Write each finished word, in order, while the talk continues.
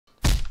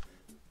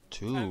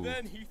2. And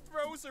then he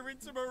throws her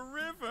into a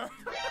river.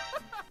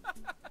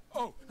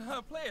 Oh,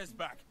 her player's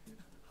back.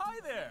 Hi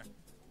there.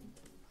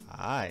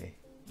 Hi.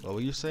 What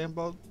were you saying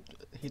about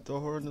he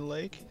throw her in the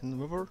lake, in the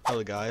river?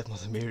 Hello guys, my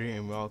name is Amiri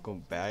and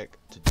welcome back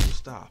to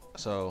D.U.C.K.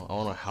 So, I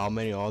don't know how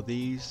many are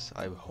these.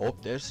 I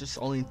hope there's just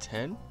only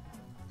 10.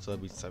 So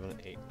it'll be 7,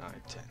 8,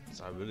 9, 10.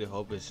 So I really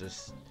hope it's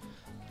just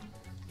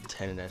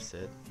 10 and that's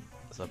it.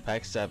 So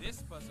pack 7.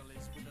 This puzzle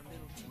is with a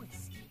little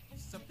twist.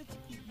 Something to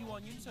keep you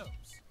on your toes.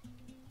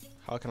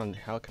 How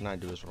can I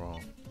do this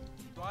wrong?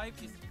 Drive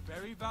is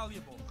very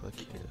valuable.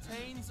 Click It here.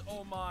 contains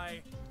all my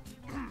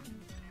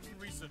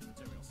research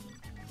materials.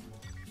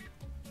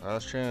 How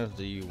much chance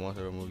do you want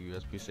to remove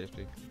USB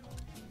safety?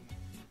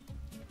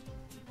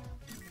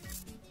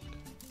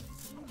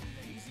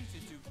 Easy to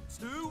do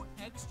 2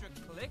 extra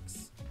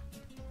clicks.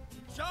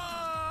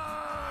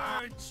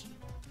 Charge!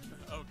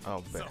 Okay,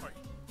 Oh, bet. sorry.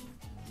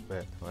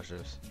 Bet. Watch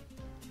this.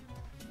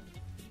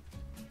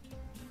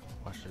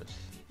 Watch this.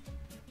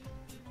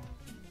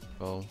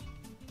 Boom.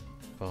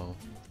 Boom.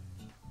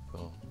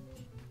 Boom.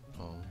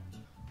 Boom.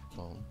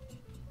 Boom.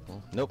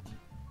 Boom. Nope.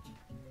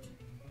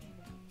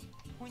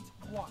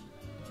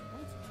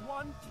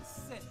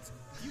 0.1%.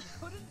 You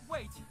couldn't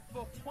wait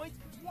for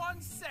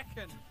 0.1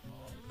 second.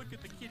 Oh, look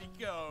at the kitty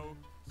go.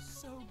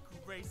 So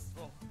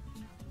graceful.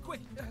 Quick,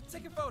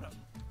 take a photo.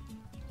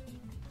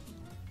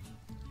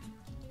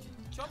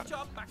 Chop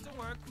chop, back to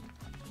work.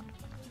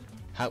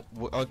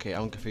 Okay,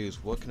 I'm confused.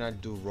 What can I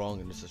do wrong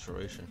in this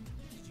situation?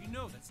 Did you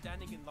know that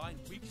standing in line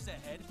weeks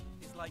ahead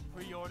is like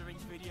pre-ordering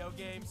video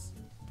games?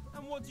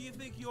 And what do you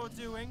think you're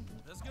doing?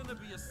 There's gonna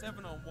be a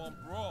 7-on-1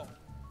 brawl.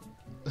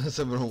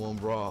 7-on-1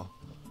 brawl.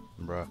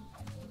 Bruh.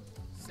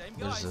 Same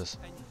What is guys, this?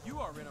 and you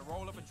are in a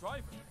role of a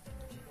driver.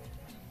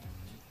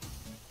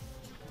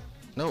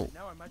 No.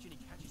 Now imagine he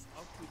catches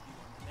up with you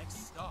on the next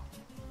stop.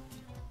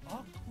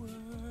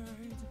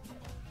 Awkward.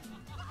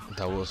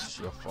 That was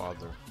your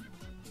father.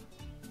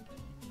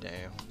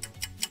 Damn.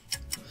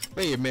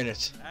 Wait a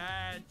minute.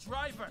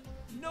 Driver,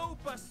 no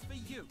bus for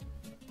you.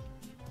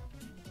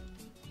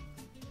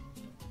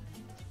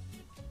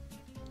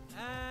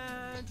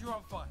 And you're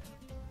on fire.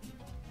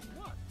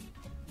 What?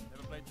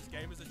 Never played this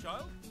game as a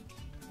child?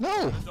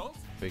 No. An adult?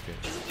 Figure.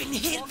 You've been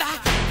hit by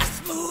a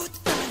smooth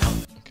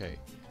criminal. Okay.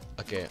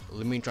 Okay.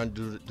 Let me try to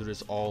do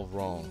this all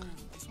wrong. Ooh,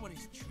 this one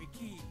is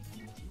tricky.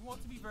 You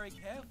want to be very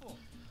careful.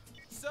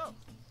 So,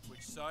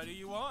 which side are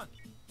you on?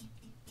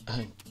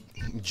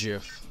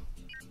 GIF.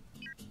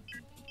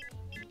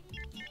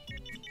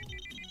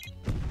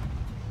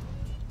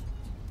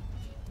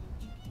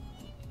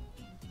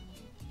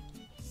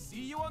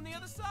 See you on the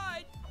other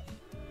side.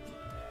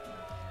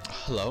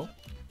 Hello?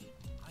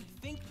 I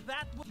think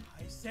that was...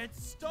 I said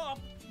stop.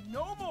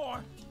 No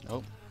more.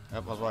 Nope.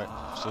 Yep, I was right.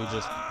 So you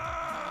just...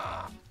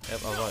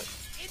 Yep, I was right.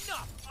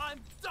 Enough. I'm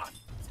done.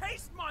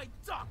 Taste my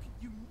duck,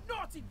 you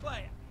naughty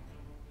player.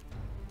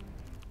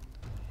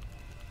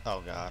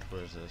 Oh god,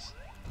 where is this?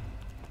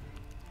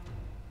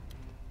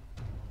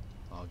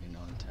 Logging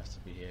on,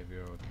 test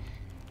behavior, okay.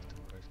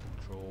 Device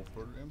control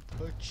for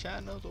input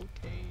channels,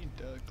 okay.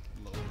 Duck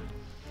load.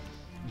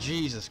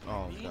 Jesus,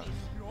 oh god.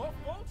 It's your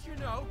fault, you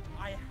know.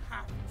 I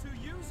have to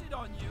use it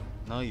on you.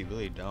 No, you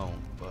really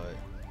don't, but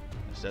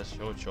that's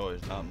your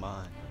choice, not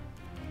mine.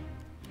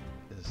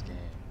 This game.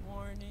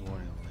 Warning.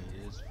 Warning,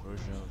 latest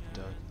version of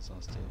Duck is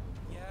unstable.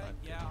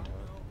 Yeah,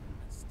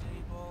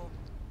 unstable.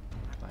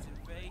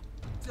 Activate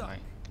duck.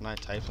 Can I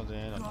type something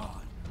in?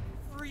 God,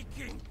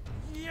 freaking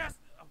yes!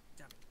 Oh,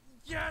 damn it.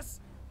 Yes!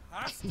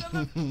 Hasta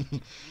la...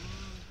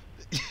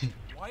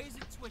 Why is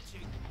it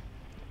twitching?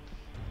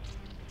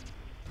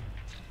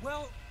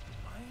 Well,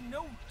 I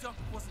know Duck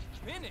wasn't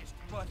finished,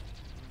 but...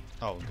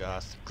 Oh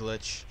gosh,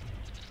 glitch.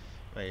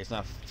 Wait, it's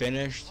not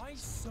finished? Why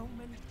so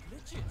many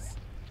glitches?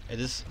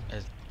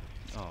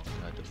 Oh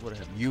god, what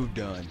have you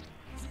done?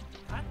 Is it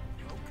that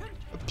broken?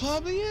 It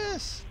probably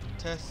is!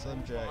 Test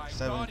subject My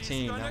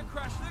 17. God, it's gonna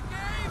crash the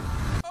game!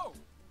 Oh,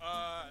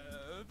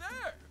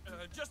 there!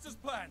 Just as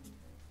planned.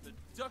 The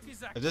duck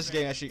is activated. If this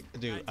game actually,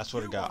 dude, I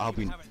swear to God, I'll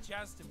be. Have a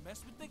chance to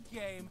mess with the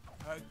game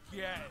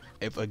again.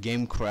 If a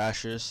game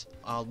crashes,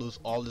 I'll lose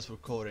all this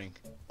recording.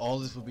 All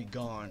this will be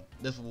gone.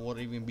 This won't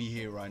even be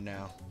here right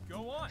now.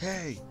 Go on.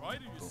 Hey. Try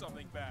to do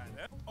something bad.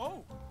 Eh?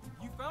 Oh,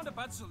 you found a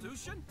bad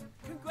solution?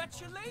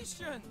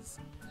 Congratulations!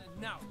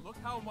 Now look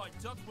how my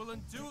duck will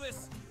undo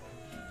this.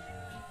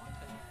 What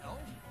the hell?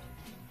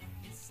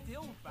 It's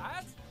still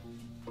bad?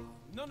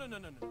 No.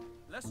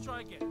 Let's try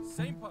again.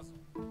 Same puzzle.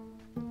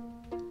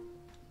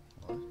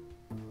 What?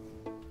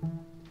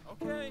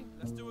 Okay,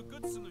 let's do a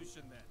good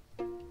solution then.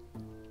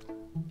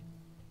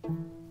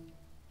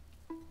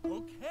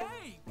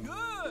 Okay,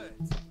 good.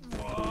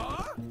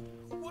 What?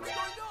 What's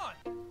going on?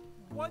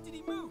 Why did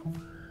he move?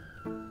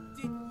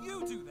 Did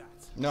you do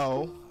that?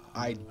 No,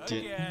 I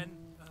didn't. Again.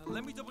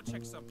 Let me double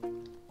check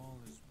something. All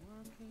is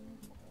working.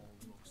 All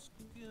looks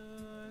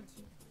good.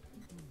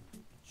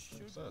 It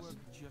should work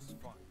just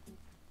fine.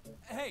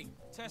 Hey,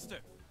 tester,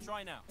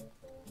 try now.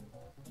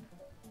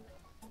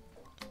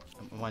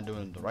 Am I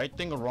doing the right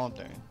thing or wrong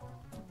thing?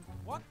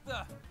 What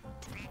the?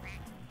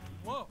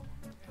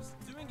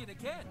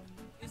 again.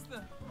 Is the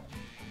duck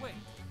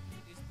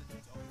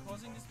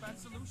causing this bad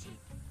solution?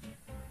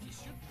 You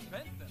should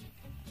prevent them.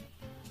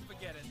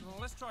 Forget it.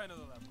 Let's try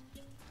another level.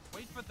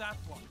 Wait for that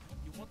one.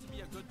 You want to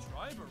be a good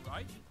driver,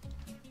 right?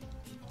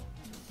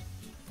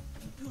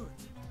 Good.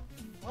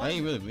 I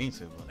ain't really mean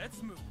to, but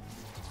Let's move.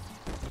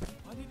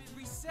 Why did it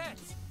reset?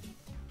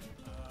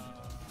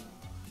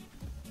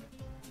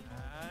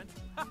 And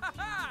ha ha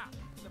ha!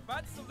 The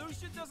bad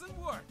solution doesn't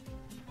work.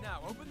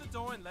 Now open the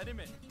door and let him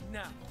in.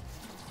 Now.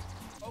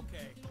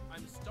 Okay,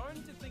 I'm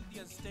starting to think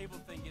the unstable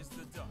thing is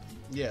the duck.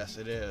 yes,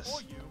 it is.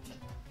 Or you.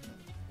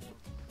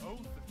 Or both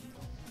of you.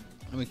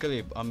 I mean, could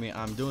be, I mean,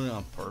 I'm doing it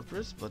on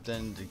purpose, but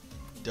then the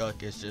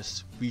duck is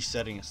just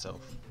resetting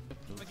itself.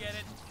 Forget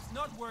it. It's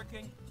not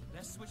working.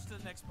 Let's switch to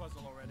the next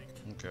puzzle already.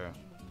 Okay.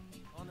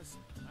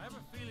 Honestly, I have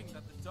a feeling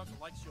that the duck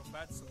likes your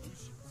bad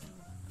solutions.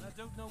 And I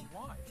don't know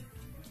why.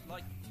 It's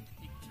like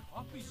it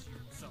copies you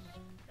or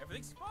something.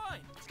 Everything's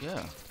fine.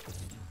 Yeah.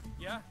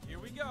 Yeah, here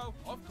we go.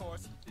 Of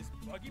course, this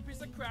buggy piece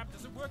of crap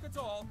doesn't work at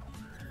all.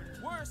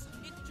 Even worse,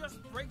 it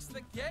just breaks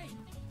the game.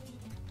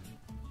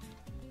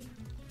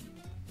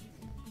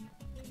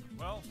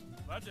 Well,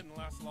 that didn't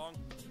last long.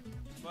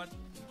 But,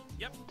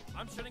 yep,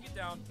 I'm shutting it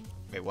down.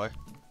 Wait, what?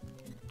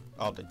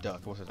 Oh, the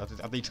duck. What's it? I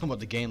think you're talking about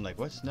the game. Like,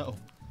 what? No.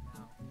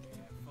 Now,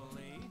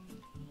 carefully.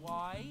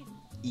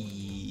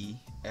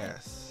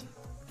 Y-E-S.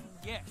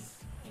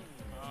 Yes.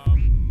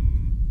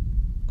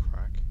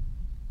 Crack.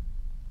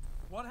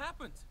 What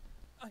happened?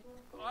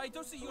 I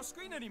don't see your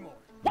screen anymore.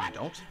 You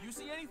don't? Do you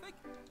see anything?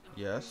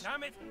 Yes.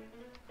 Damn it.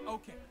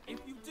 Okay, if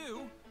you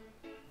do,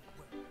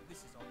 well, this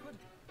is awkward.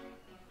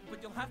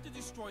 But you'll have to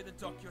destroy the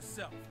duck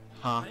yourself.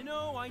 Huh? I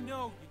know,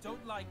 you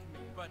don't like me,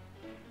 but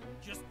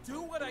just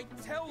do what I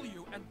tell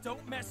you and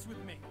don't mess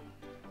with me.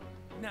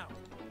 Now,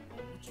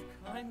 would you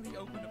kindly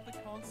open up the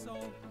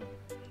console?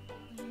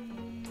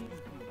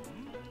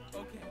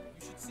 Okay,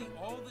 you should see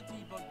all the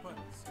debug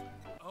buttons.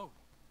 Oh,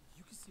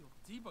 you can see all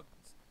the debug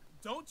buttons.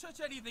 Don't touch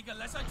anything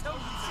unless I tell you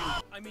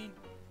to. I mean,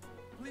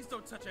 please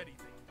don't touch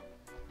anything.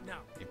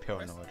 Now, You're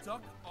press paranoid.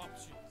 duck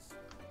options.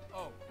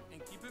 Oh,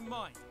 and keep in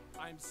mind,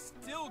 I'm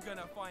still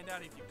gonna find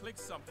out if you click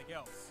something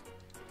else.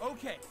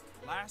 Okay,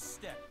 last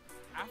step.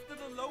 After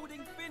the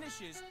loading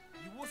finishes,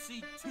 you will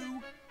see two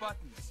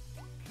buttons.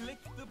 Click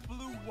the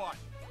blue one.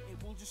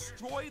 It will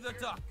destroy the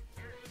duck.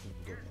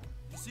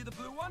 You see the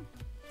blue one?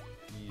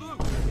 Blue.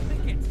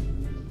 Click it.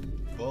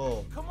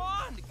 Whoa. Come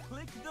on,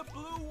 click the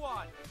blue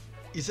one.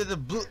 You said the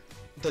blue,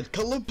 the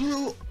color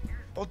blue,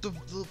 or the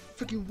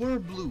freaking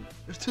word blue.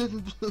 There's two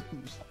different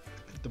blues.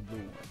 Click the blue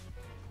one.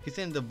 He's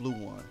saying the blue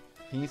one.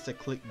 He needs to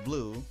click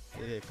blue.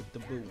 Yeah, click the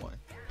blue one.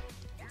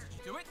 Did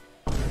you do it?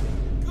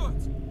 Good.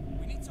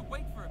 We need to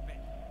wait for a bit.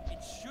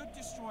 It should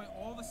destroy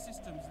all the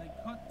systems and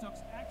cut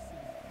Duck's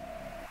access.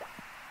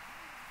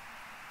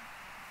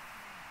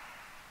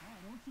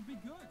 Oh, that should be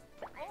good.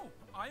 Oh,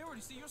 I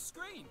already see your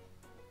screen.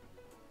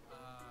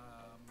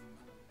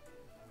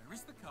 Where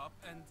is the cup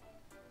and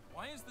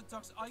why is the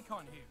duck's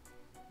icon here?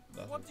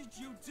 Nothing. What did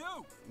you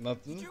do?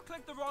 Nothing. Did you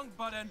click the wrong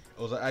button?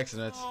 It was an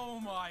accident. Oh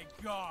my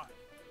god.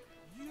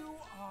 You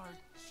are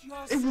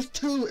just... It was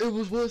two. It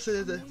was one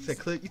said that said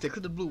click. You said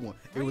click the blue one.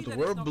 It was the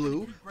word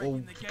blue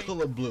or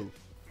color blue.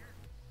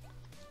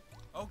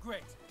 Oh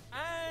great.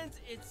 And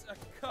it's a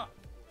cup.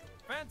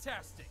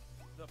 Fantastic.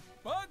 The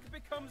bug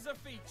becomes a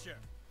feature.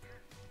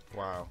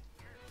 Wow.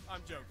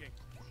 I'm joking.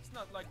 It's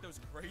not like those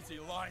crazy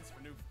lines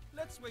for new...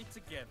 Let's wait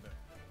together.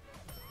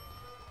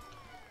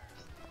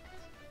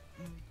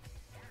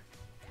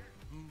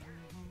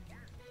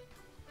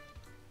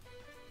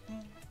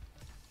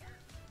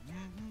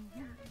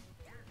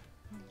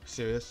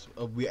 Serious?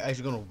 Are we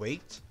actually gonna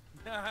wait?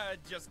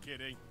 Just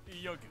kidding.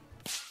 You're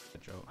good. A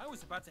joke. I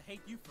was about to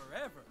hate you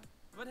forever.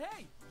 But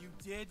hey, you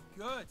did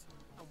good.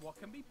 And what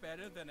can be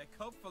better than a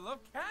cup full of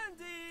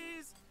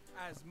candies?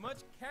 As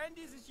much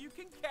candies as you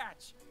can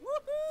catch.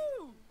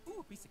 Woohoo! Ooh,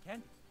 a piece of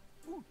candy.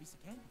 Ooh, a piece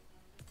of candy.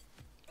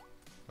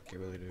 Okay,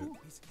 really, dude. Ooh,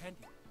 a piece of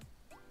candy.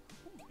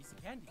 Ooh, a piece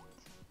of candy.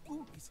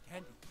 Ooh, a piece of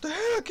candy. The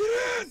hell? Get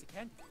in! Piece of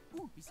candy.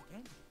 Ooh, piece of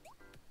candy.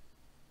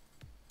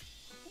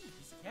 Ooh,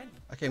 piece of candy.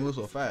 I can't move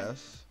so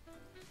fast.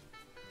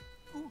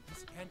 Ooh,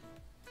 piece of candy.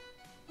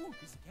 Ooh,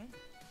 piece of candy.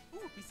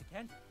 Ooh, piece of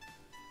candy.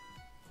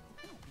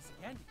 Ooh, piece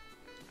of candy.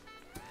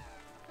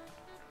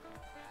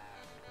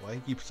 Why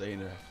you keep saying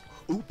that?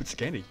 Ooh, it's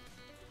candy.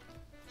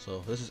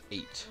 So this is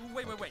 8.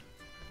 Wait.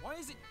 Why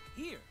is it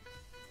here?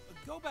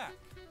 Go back.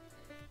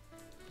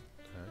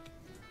 Okay.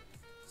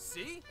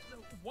 See?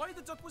 Why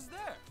the duck was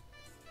there?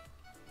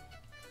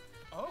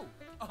 Oh,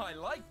 I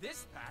like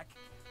this pack.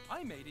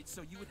 I made it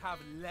so you would have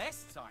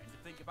less time to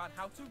think about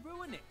how to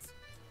ruin it.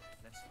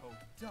 Let's hope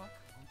Duck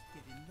won't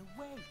get in the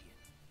way.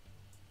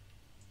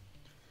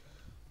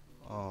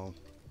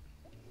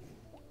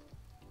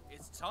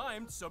 It's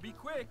timed, so be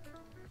quick.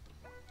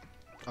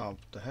 Oh,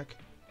 the heck?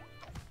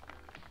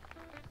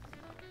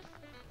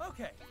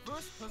 Okay,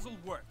 first puzzle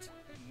worked.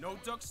 No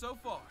duck so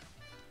far.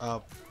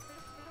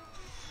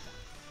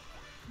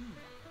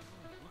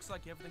 Looks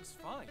like everything's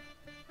fine.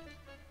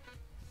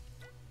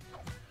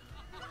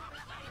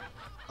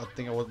 I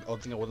think I wasn't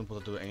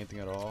supposed to do anything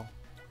at all.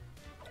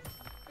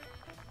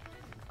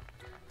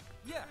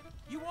 Yeah,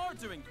 you are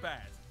doing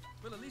bad.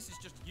 Well, at least it's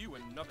just you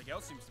and nothing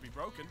else seems to be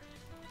broken.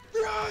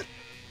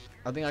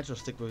 I think I should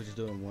stick with just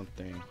doing one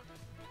thing.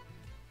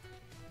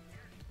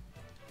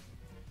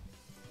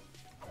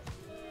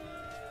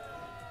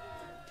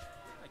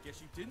 I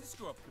guess you didn't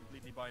screw up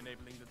completely by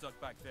enabling the duck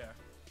back there.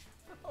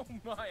 Oh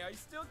my, I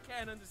still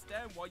can't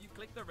understand why you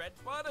clicked the red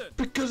button.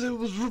 Because it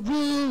was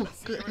blue.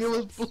 see your It was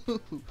results.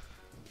 blue.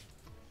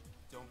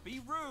 Don't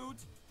be rude.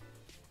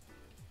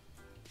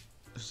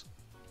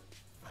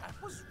 That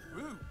was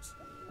rude.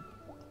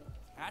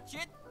 Catch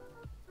it?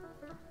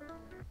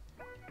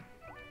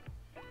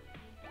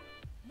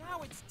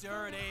 Now it's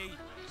dirty.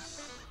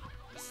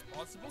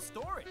 Responsible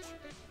storage.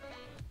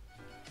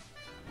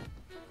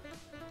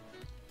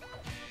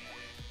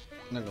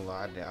 Not gonna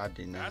lie, I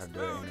did not Fast have to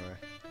do it food. anyway.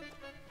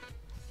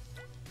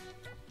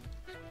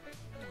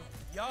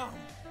 Yum.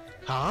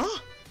 Huh?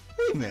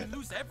 Wait a You minute.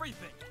 lose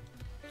everything.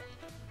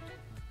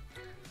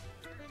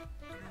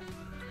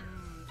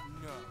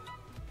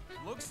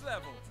 No. Looks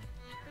leveled.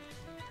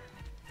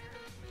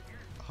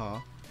 Huh?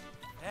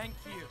 Thank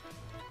you.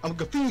 I'm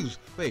confused.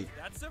 Wait,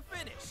 That's a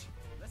finish.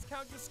 Let's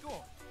count your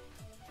score.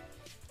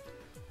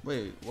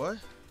 wait, what?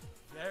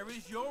 There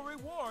is your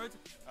reward,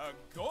 a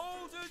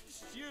golden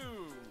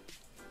shoe.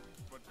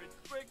 But be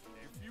quick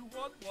if you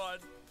want one.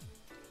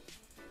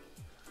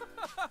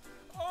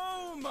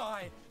 Oh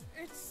my!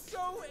 It's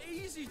so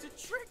easy to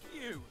trick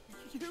you.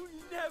 You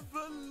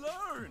never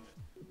learn.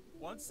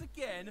 Once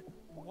again,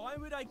 why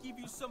would I give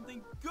you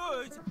something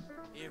good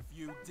if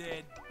you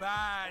did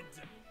bad?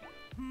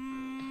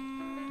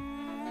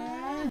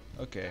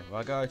 Okay, well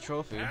I got a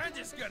trophy. I'm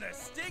just gonna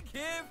stick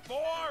here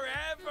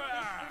forever.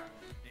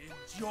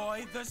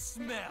 Enjoy the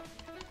smell.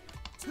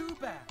 Too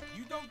bad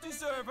you don't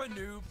deserve a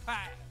new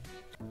pad.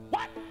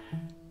 What?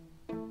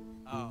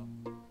 Oh.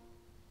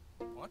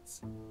 What?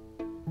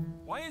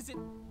 Why is it?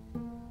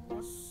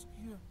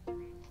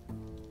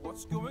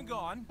 What's going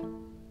on?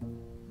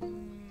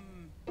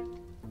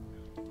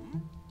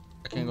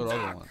 I can't go to other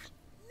Duck! ones.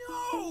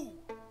 No!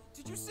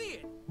 Did you see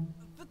it?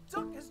 The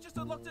duck has just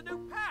unlocked a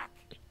new pack.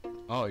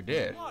 Oh, he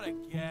did. Not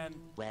again.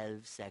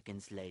 12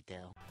 seconds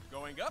later.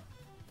 Going up?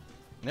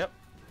 Yep.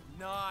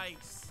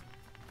 Nice.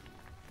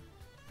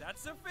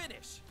 That's a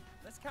finish.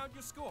 Let's count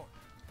your score.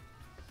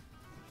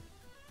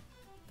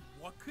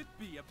 What could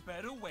be a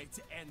better way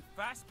to end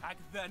Fast Pack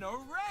than a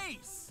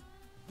race?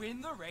 Win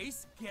the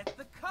race, get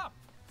the cup.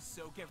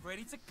 So get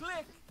ready to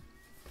click.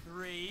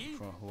 3,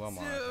 From who am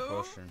I? 2,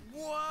 Question.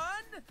 1,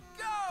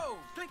 go!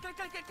 Click, click,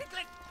 click, click, click,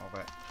 click.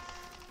 Okay.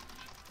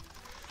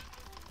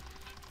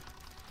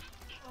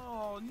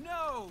 Oh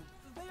no,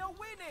 they are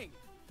winning.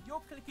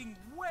 You're clicking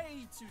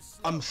way too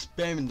slow. I'm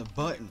spamming the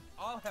button.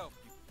 I'll help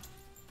you.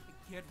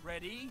 Get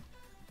ready,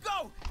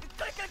 go!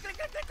 Click, click, click,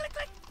 click, click, click,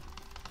 click.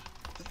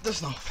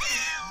 That's not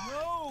fair.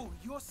 No,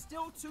 you're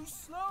still too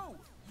slow.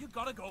 You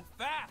gotta go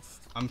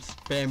fast. I'm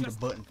spamming the Just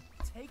button.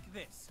 Take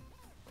this.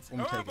 I'm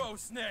taking Turbo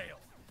snail.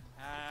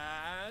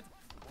 And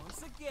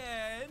once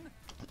again,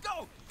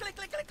 go! Click,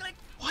 click, click, click.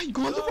 Why you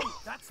going No, the wrong?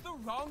 that's the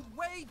wrong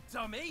way,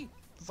 dummy.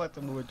 It's like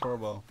the movie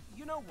Turbo.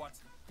 You know what?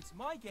 It's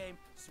my game,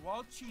 so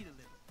I'll cheat a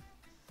little.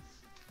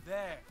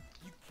 There.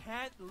 You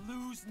can't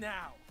lose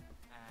now.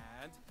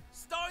 And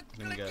start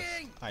Let me guess.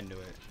 clicking. I knew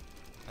it.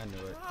 I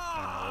knew it.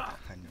 Ah,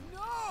 I knew it.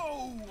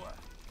 I knew it.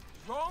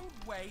 no! Wrong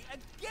way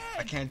again.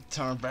 I can't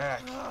turn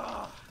back.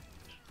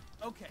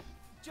 Okay,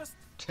 just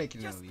Take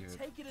it and leave it.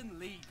 take it and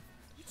leave.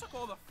 You took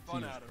all the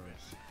fun Jesus out of it.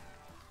 Christ.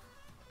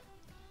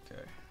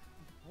 Okay.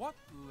 What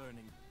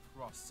learning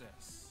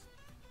process?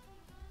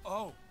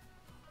 Oh,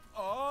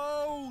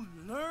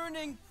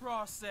 learning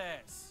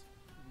process.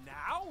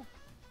 Now?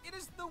 It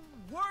is the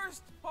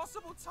worst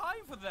possible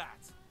time for that.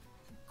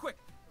 Quick,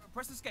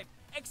 press escape.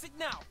 Exit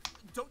now.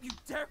 Don't you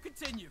dare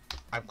continue.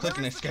 I'm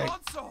clicking Where is escape. The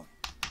console?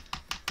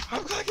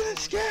 I'm clicking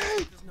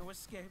escape. There's no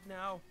escape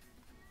now.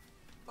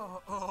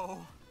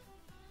 Uh-oh.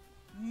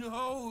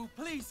 No,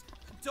 please,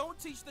 don't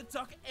teach the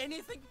duck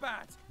anything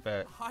bad.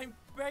 Bet. I'm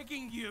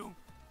begging you.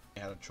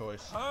 I had a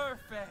choice.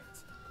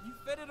 Perfect. You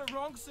fed it a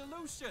wrong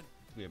solution.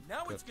 We have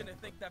Now it's good gonna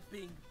thing. think that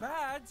being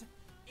bad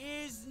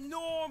is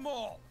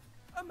normal.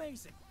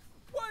 Amazing.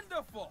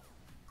 Wonderful.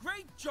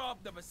 Great job,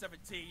 number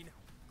 17.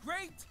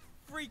 Great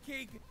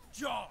freaking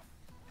job.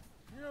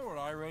 You know what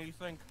I really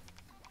think?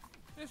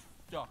 This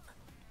duck.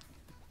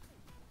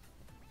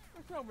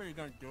 It's not really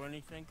gonna do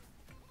anything.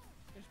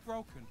 It's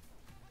broken.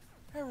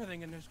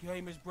 Everything in this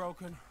game is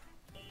broken.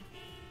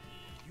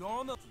 You're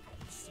on the...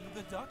 See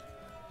the duck?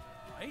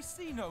 I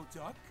see no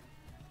duck.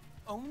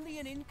 Only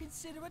an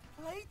inconsiderate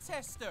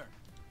playtester.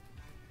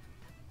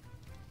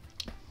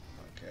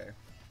 Okay.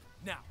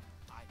 Now,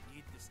 I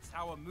need this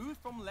tower moved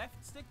from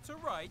left stick to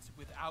right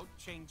without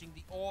changing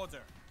the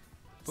order.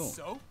 Boom.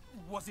 So,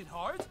 was it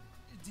hard?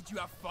 Did you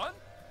have fun?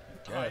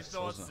 I guess it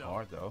wasn't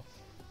hard though.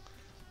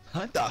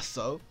 I thought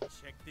so.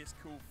 Check this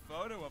cool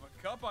photo of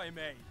a cup I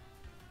made.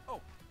 Oh,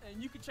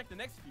 and you can check the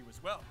next few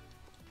as well.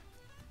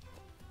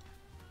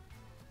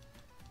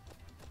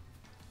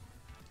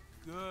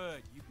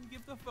 Good. You can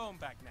give the phone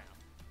back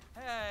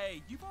now.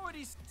 Hey, you've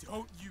already...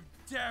 Don't you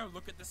dare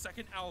look at the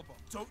second album.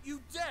 Don't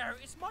you dare.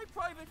 It's my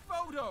private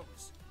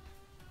photos.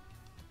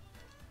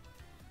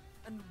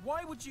 And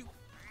why would you...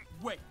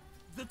 Wait,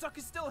 the duck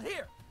is still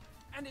here.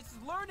 And it's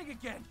learning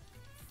again.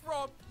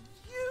 From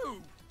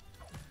you.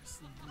 It's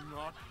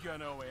not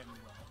gonna end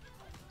well.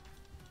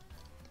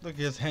 Look,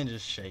 his hand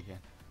just shaking.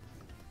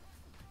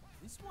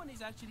 This one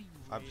is actually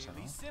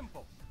really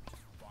simple.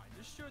 Just find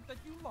a shirt that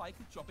you like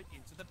and drop it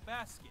into the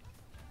basket.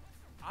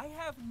 I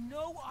have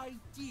no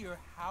idea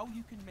how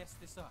you can mess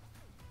this up.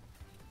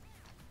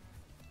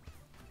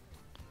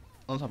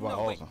 On top of No,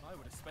 all wait, of them. I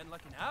would have spent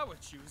like an hour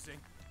choosing.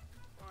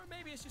 Or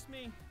maybe it's just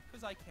me,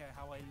 because I care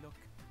how I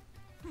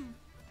look.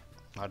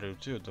 I do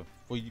too.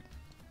 What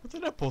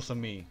did that supposed to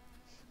mean?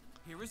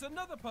 Here is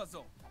another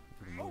puzzle.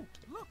 Oh,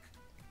 look,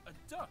 a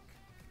duck.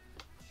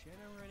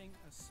 Generating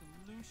a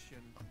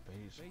solution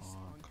Based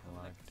on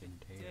collecting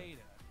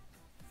data.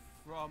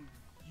 From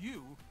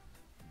you,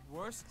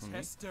 worst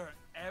tester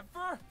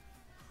ever?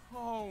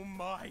 Oh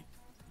my.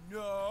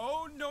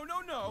 No.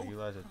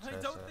 I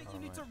don't think you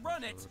need to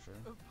run it.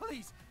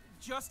 Please,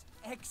 just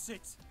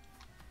exit.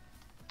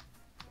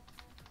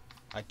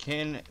 I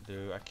can't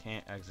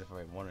exit if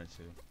I wanted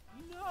to.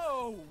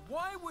 No,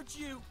 why would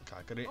you?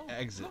 I couldn't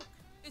exit. Look,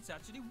 it's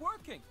actually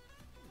working.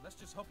 Let's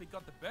just hope he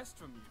got the best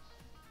from you.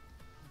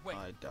 Wait,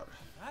 I doubt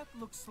it. that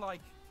looks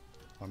like...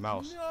 My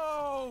mouse.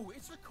 No,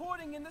 it's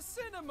recording in the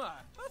cinema.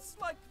 That's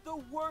like the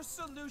worst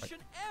solution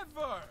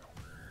ever.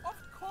 Of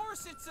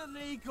course it's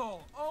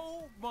illegal.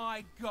 Oh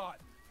my god.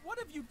 What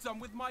have you done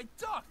with my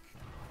duck?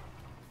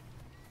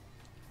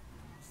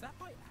 Is that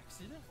by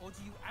accident, or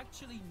do you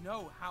actually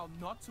know how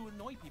not to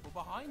annoy people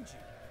behind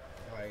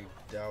you? I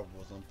doubt it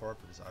was on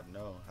purpose. I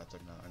know how to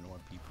not annoy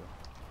people.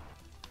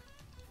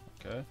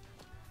 Okay,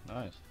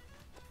 nice.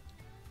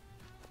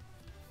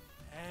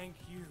 Thank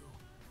you.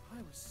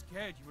 I was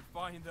scared you would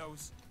find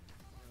those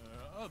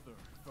other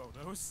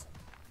photos.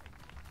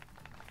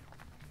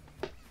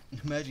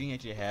 Imagine you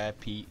actually had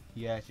Pete.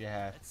 He actually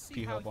had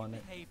Pete Hub on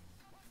it.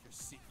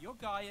 Just sit your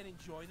guy and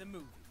enjoy the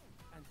movie.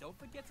 And don't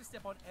forget to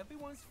step on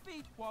everyone's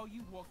feet while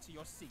you walk to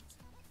your seat.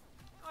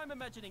 I'm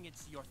imagining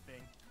it's your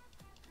thing.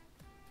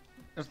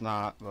 It's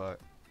not, but...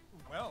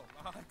 Well,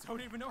 I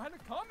don't even know how to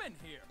comment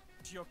here.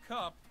 It's your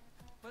cup.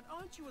 But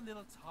aren't you a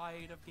little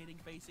tired of getting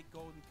basic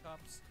golden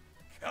cups?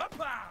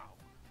 Kapow!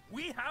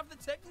 We have the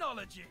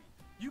technology.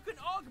 You can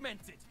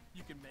augment it.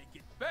 You can make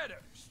it better,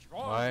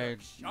 stronger,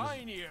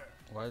 shinier.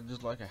 Why is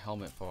this like a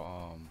helmet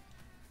for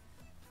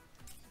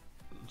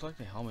it's like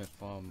the helmet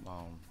from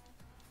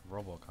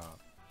RoboCop.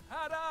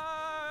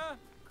 Ta-da!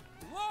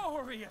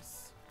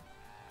 Glorious!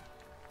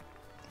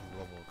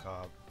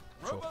 RoboCop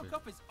trophy.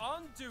 RoboCop is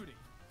on duty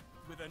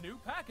with a new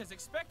pack as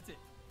expected.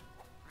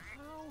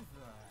 How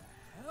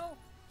the hell?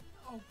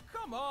 Oh,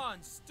 come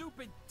on,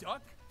 stupid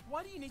duck.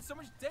 Why do you need so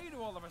much data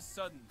all of a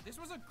sudden? This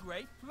was a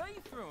great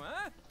playthrough,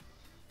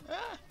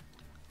 huh?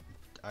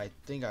 I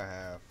think I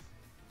have.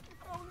 If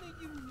only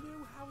you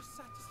knew how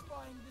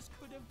satisfying this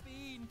could have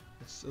been.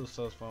 It's still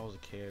so fun as a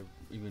kid,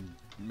 even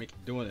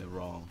doing it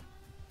wrong.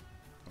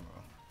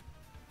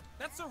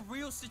 That's a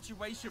real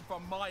situation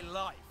from my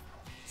life.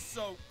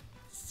 So,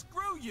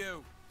 screw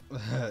you.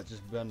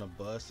 Just be on the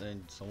bus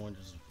and someone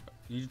just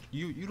you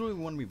don't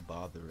even want to be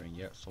bothered, and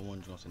yet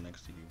someone jumps in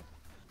next to you.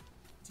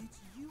 Did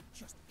you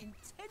just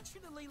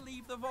intentionally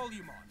leave the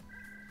volume on?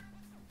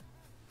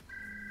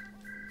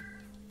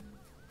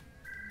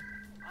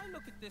 I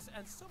look at this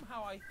and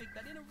somehow I think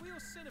that in a real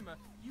cinema,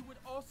 you would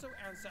also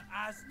answer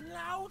as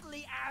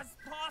loudly as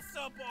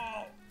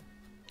possible.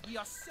 We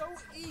are so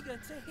eager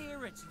to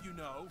hear it, you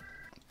know.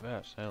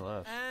 Yes,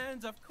 LF.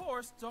 And of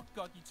course, Duck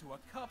got you to a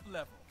cup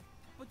level.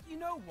 But you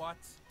know what?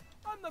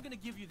 I'm not gonna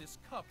give you this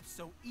cup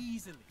so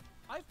easily.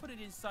 I put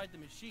it inside the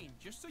machine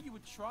just so you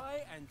would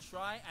try and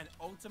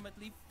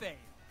ultimately fail.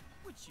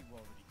 Which you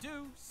already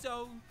do,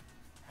 so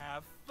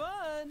have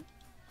fun!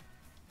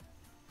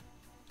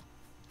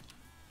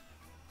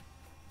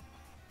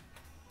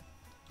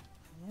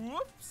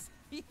 Whoops!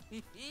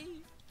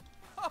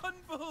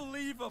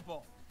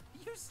 Unbelievable!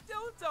 You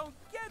still don't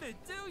get it,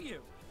 do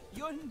you?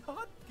 You're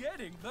not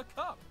getting the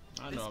cup.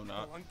 I know I'm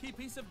not. This clunky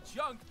piece of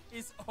junk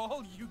is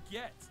all you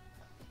get.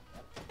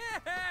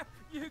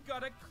 You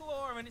got a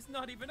claw and it's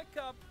not even a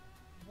cup.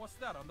 What's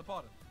that on the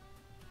bottom?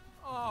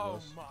 Oh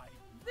my,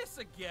 this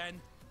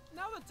again.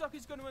 Now the duck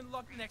is going to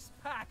unlock the next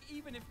pack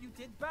even if you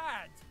did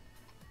bad.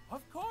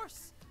 Of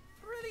course.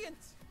 Brilliant.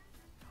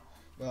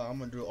 Well, I'm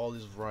gonna do all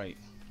this right.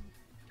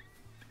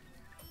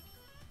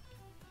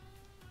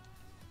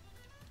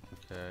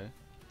 Okay.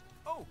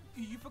 Oh,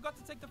 you forgot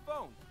to take the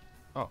phone.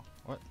 Oh,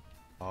 what?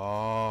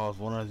 Oh, it's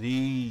one of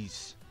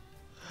these.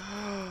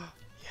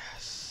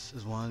 Yes,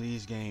 it's one of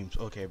these games.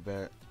 Okay,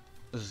 bet.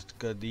 This is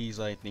good. These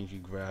like things you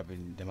grab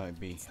and they might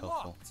be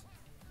helpful. Locked.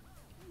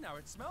 Now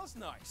it smells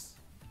nice,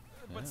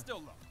 but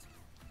still locked.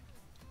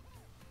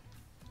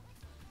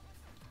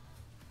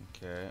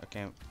 Okay, I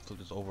can't flip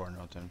this over or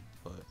nothing,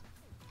 but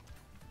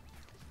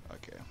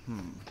okay.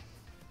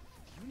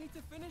 You need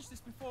to finish this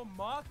before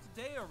marked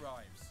day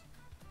arrives.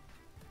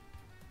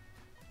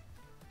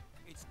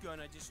 It's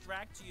gonna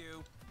distract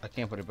you. I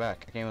can't put it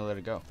back. I can't even let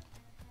it go.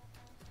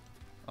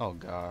 Oh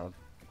god.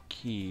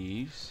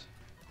 Keys.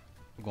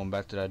 I'm going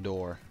back to that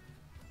door.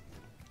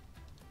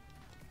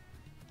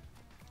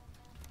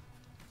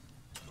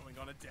 Going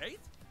on a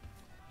date?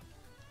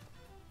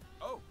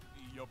 Oh,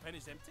 your pen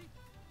is empty?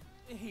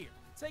 Here,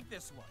 take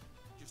this one.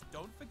 Just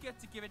don't forget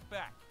to give it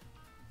back.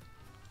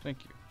 Thank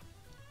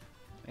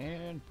you.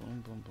 And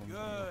boom, boom, boom.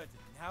 Good.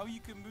 Now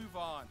you can move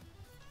on.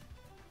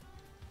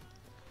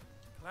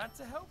 Glad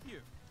to help you.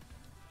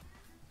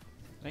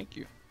 Thank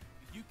you.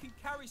 You can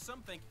carry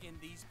something in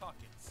these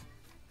pockets.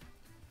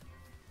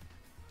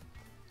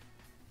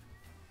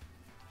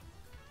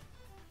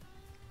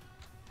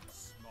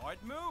 Smart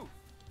move.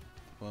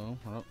 Boom.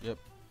 Oh, yep.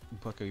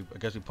 Okay, I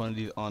guess we put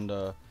these on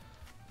the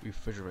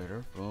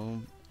refrigerator.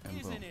 Boom. And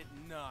Isn't boom. it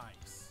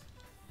nice?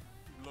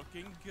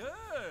 Looking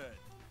good.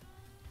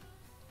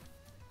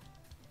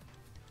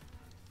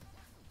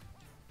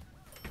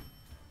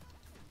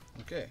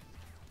 Okay.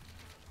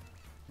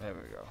 There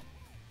we go.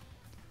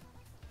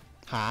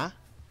 Huh?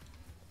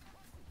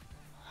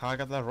 How I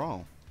got that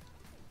wrong?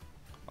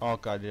 Oh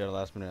god, I did it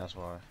last minute, that's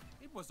why.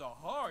 It was a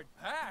hard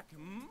pack,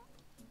 hmm?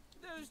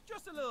 There's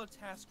just a little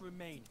task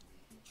remaining.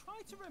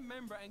 Try to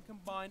remember and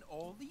combine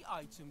all the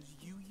items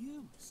you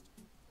used.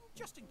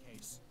 Just in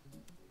case.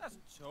 That's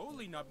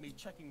totally not me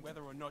checking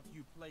whether or not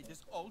you played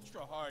this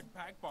ultra hard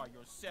pack by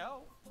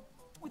yourself.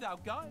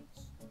 Without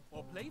guides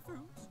or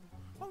playthroughs.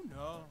 Oh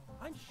no,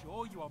 I'm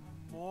sure you are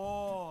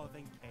more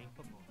than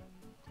capable.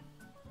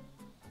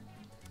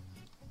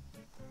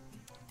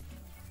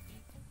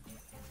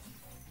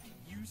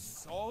 You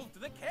solved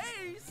the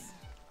case!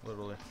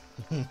 Literally.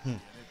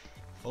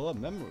 Full of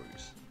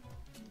memories.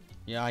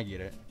 Yeah, I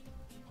get it.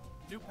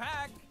 New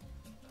pack!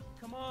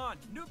 Come on,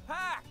 new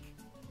pack!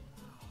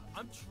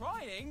 I'm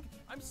trying!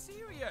 I'm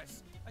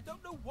serious! I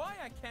don't know why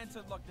I can't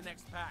unlock the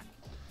next pack.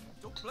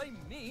 Don't blame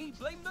me,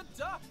 blame the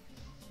duck!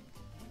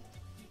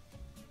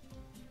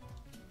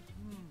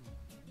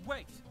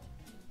 Wait!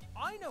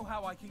 I know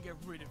how I can get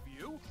rid of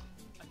you!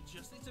 I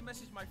just need to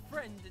message my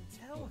friend and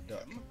tell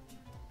him...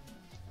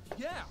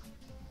 Yeah,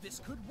 this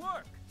could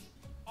work!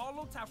 I'll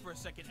OUTTA for a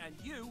second and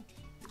you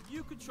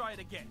could try it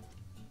again.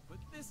 But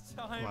this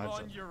time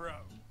on your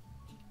own.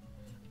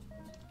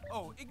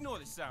 Oh, ignore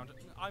this sound.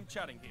 I'm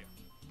chatting here.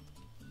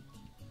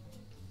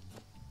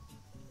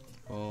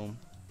 Boom.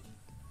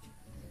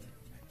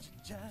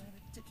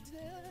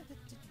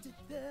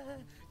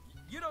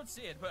 You don't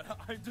see it, but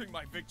I'm doing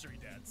my victory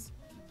dance.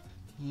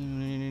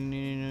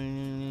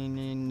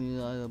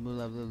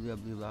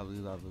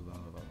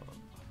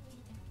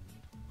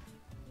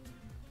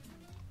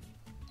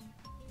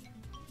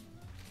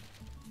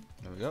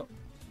 There we go.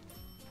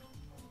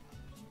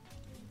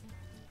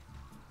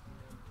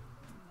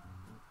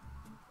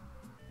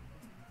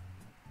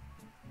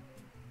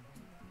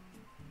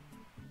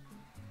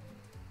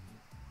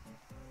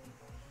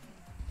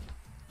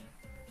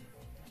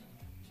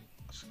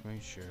 Screen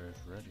share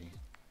is ready.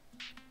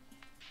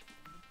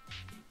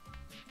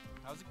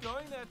 How's it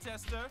going there,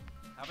 Tester?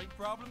 Having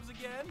problems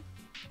again?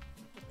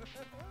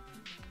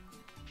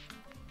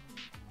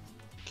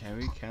 Can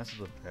we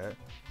cancel the bet?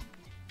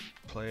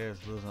 Players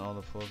losing all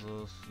the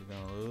puzzles, you're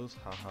gonna lose?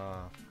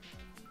 Haha.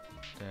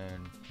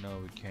 Then no,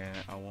 we can't.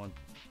 I want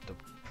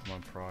my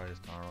prize,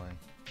 darling.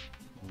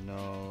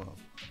 No,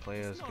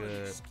 players It's not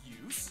good. an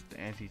excuse. The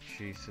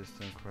anti-cheat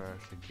system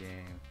crashed the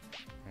game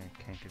and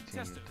can't continue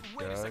Tester, to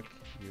wait a duck. second.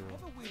 You, I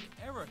have a weird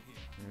error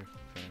here. you're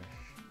finished.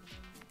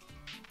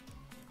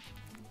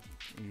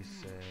 You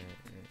said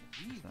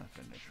it's not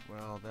finished.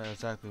 Well, that's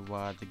exactly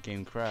why the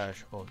game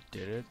crashed. Oh,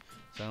 did it?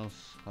 Sounds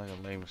like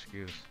a lame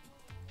excuse.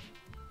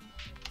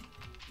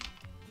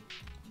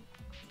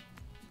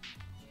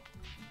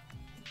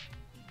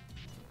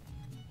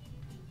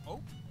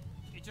 Oh,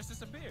 it just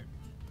disappeared.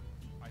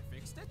 I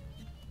fixed it?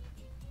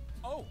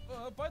 Oh,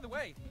 by the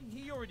way,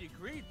 he already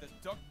agreed that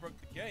Duck broke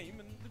the game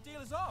and the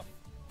deal is off.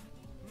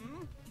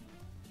 Hmm?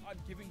 I'm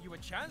giving you a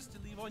chance to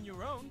leave on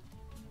your own.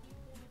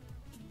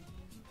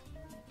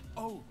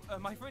 Oh,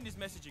 my friend is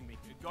messaging me.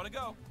 Gotta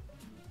go.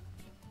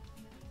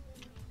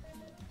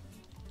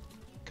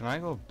 Can I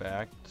go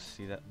back to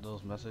see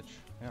those message?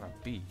 I got a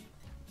B.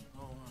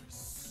 Oh, I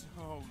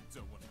so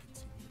don't want to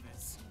continue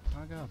this.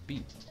 I got a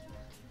B.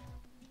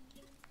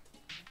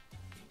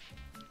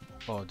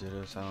 Oh, dude,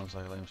 it sounds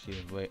like lame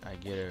excuse. Wait, I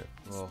get it.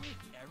 Well,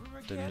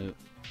 Error the again? new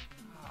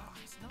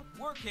It's not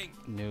working.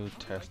 new Like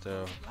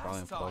tester filing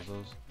last time.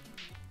 puzzles.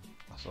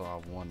 So I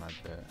won, I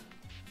bet.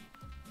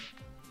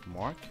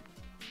 Mark?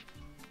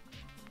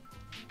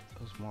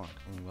 Who's Mark?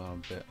 I'm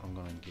gonna bet I'm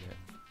gonna get.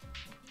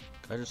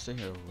 Can I just sit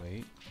here and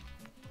wait?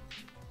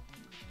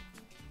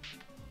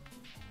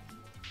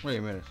 Wait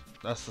a minute.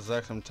 That's the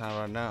exact same time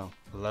right now.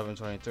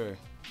 11:23.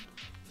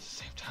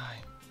 Same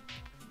time.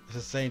 It's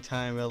the same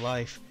time in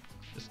life.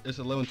 It's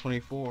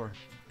 11:24.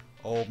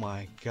 Oh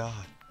my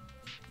god.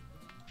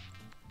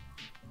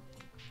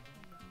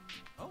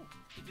 Oh,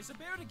 it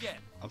disappeared again.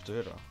 I'm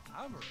through though.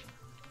 Amir.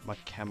 My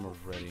camera's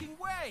ready. Freaking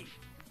way.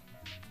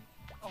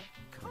 Oh,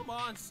 come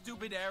on,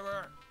 stupid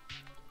error.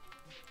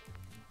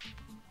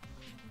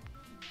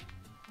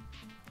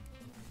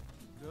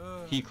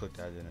 good. He clicked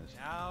that, didn't he?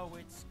 Now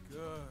it's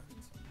good.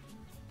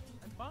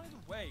 And by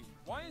the way,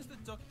 why is the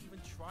duck even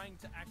trying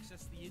to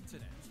access the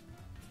internet?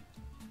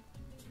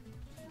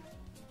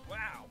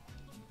 Wow.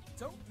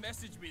 Don't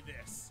message me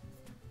this.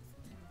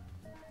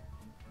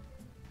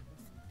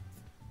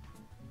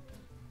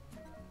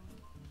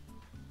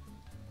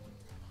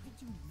 Why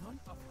do none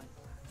of my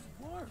plans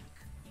work?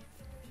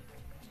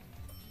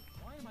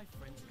 Why am I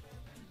friends with him?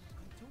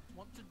 I don't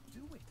want to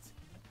do it.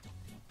 I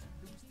don't want to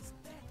lose this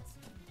bet.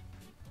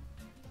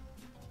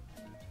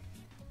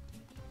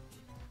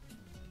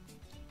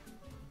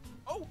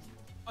 Oh,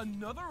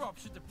 another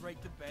option to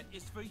break the bet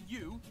is for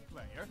you,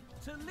 player,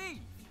 to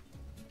leave.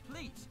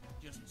 Please,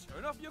 just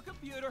turn off your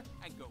computer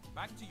and go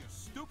back to your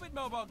stupid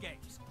mobile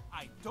games.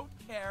 I don't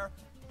care.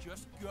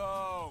 Just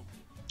go.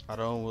 I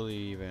don't really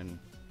even.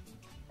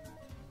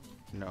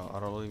 No, I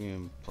don't really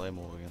even play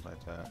mobile games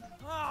like that.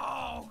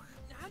 Oh,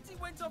 Auntie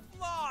went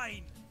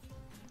offline.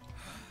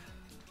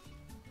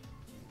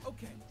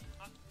 Okay,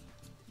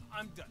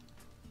 I'm done.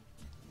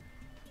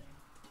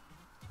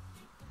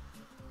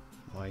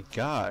 My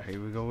God, here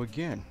we go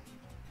again.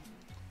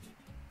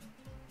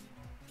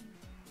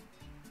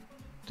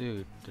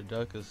 Dude, the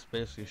duck is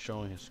basically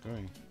showing his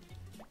screen.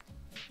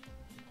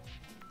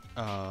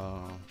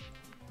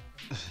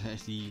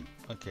 See,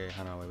 okay,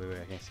 hold on, wait,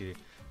 I can't see it.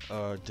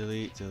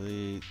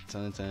 Delete,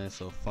 ton,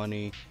 so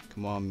funny.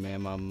 Come on,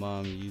 man, my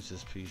mom used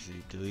this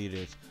PC. Delete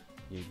it.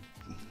 You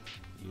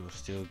were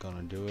still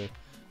gonna do it.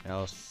 And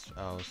I was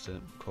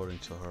quoting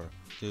to her,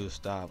 dude,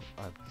 stop.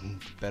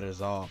 The bet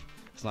is off.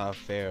 It's not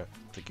fair.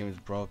 The game is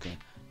broken.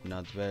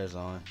 Now the bet is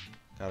on.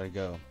 Gotta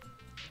go.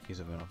 He's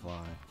been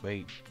offline.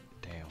 Wait,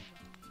 damn.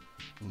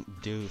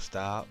 Dude,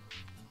 stop.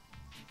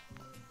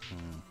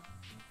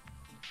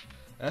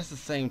 That's the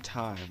same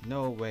time.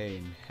 No way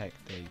in heck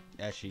they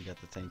actually got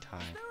the same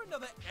time. Is there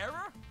another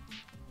error?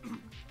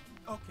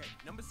 Okay,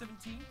 number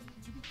 17.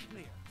 To be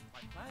clear, my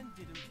plan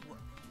didn't work.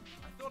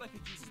 I thought I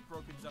could use this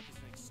broken duck as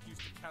an excuse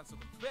to cancel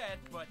the bet,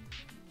 but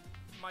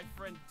my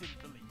friend didn't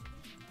believe me.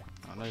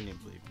 I know you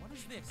didn't believe me. What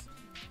is this?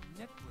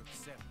 Network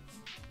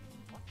settings.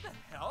 What the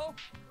hell?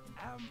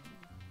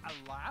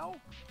 Allow?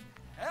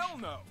 Hell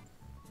no!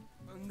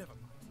 Never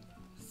mind.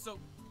 So,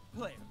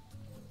 player,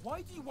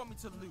 why do you want me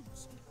to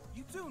lose?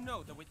 You do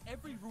know that with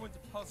every ruined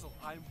puzzle,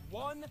 I'm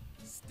one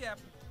step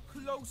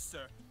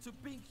closer to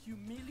being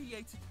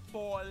humiliated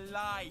for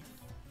life.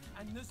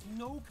 And there's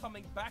no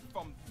coming back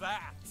from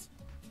that.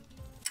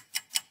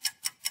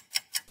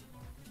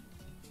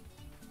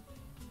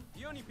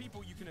 The only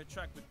people you can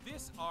attract with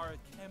this are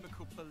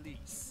chemical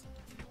police.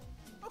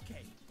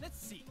 Okay, let's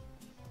see.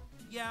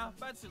 Yeah,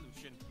 bad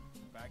solution.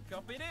 Back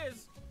up it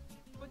is.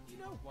 But you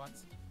know what?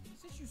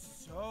 Since you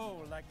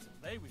so like to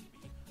play with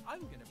me,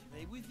 I'm gonna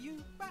play with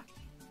you back.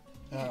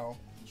 How?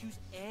 Choose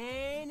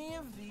any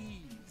of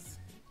these.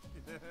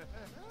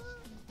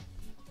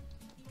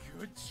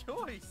 Good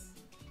choice.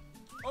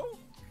 Oh,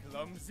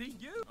 clumsy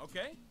you.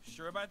 Okay,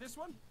 sure about this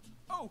one?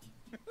 Oh,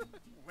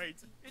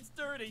 wait, it's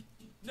dirty.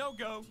 No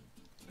go.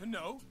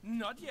 No,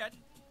 not yet.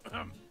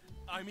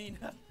 I mean,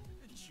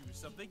 choose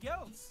something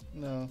else.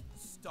 No.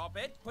 Stop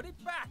it, put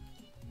it back.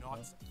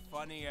 Not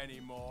funny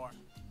anymore.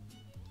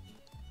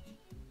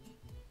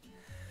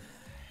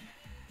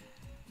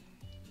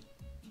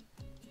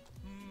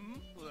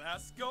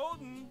 Last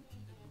golden.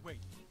 Wait,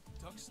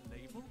 duck's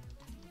label?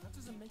 That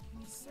doesn't make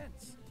any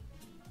sense.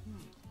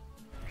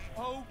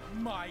 Oh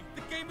my,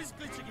 the game is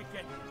glitching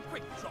again.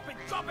 Quick, drop it,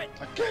 drop it.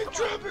 I can't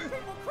drop it.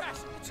 It will crash.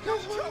 It's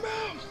That's my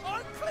mouse.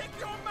 Unclick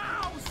your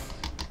mouse.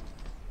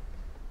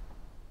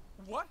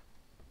 What?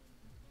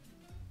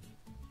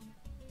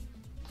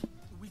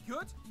 We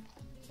good?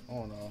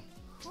 Oh no.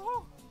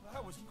 Oh,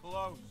 that was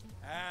close.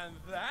 And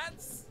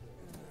that's...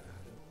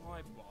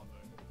 Why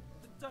bother?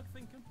 The duck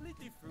thing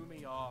completely threw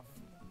me off.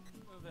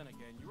 Well, then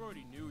again, you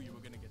already knew you were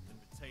gonna get the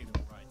potato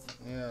right.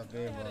 Yeah, I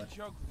very had a much.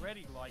 joke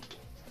ready like,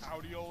 how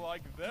do you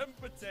like them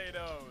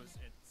potatoes,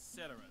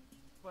 etc.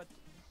 But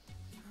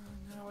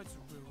now it's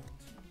ruined.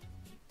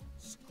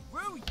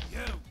 Screw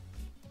you!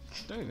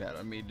 Don't that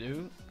on me,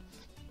 dude.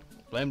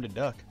 Blame the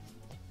duck.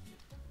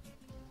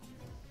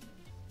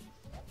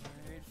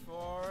 Wait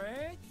for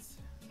it.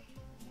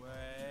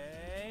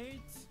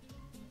 Wait.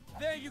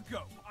 There you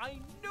go. I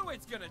knew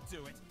it's gonna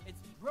do it. It's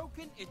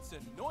broken, it's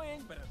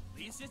annoying, but at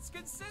least it's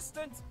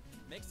consistent.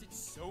 Makes it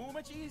so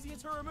much easier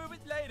to remove it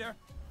later.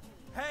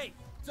 Hey,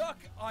 duck,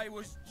 I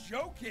was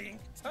joking.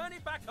 Turn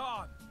it back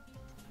on.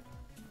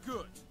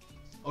 Good.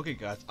 Okay,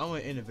 guys, I'm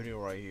gonna end the video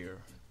right here.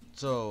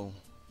 So,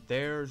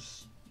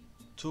 there's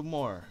 2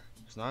 more.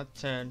 It's not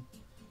 10,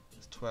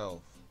 it's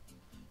 12.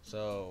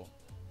 So,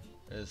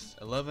 it's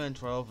 11 and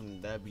 12,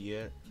 and that'd be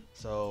it.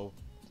 So,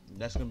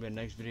 that's gonna be the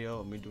next video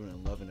of me doing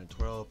 11 and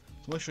 12.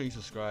 So make sure you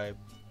subscribe,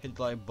 hit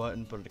the like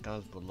button, put it in the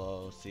comments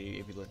below, see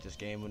if you like this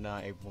game or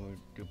not, if we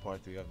do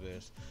part 3 of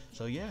this.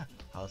 So yeah,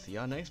 I'll see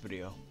y'all next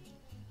video.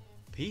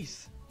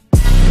 Peace.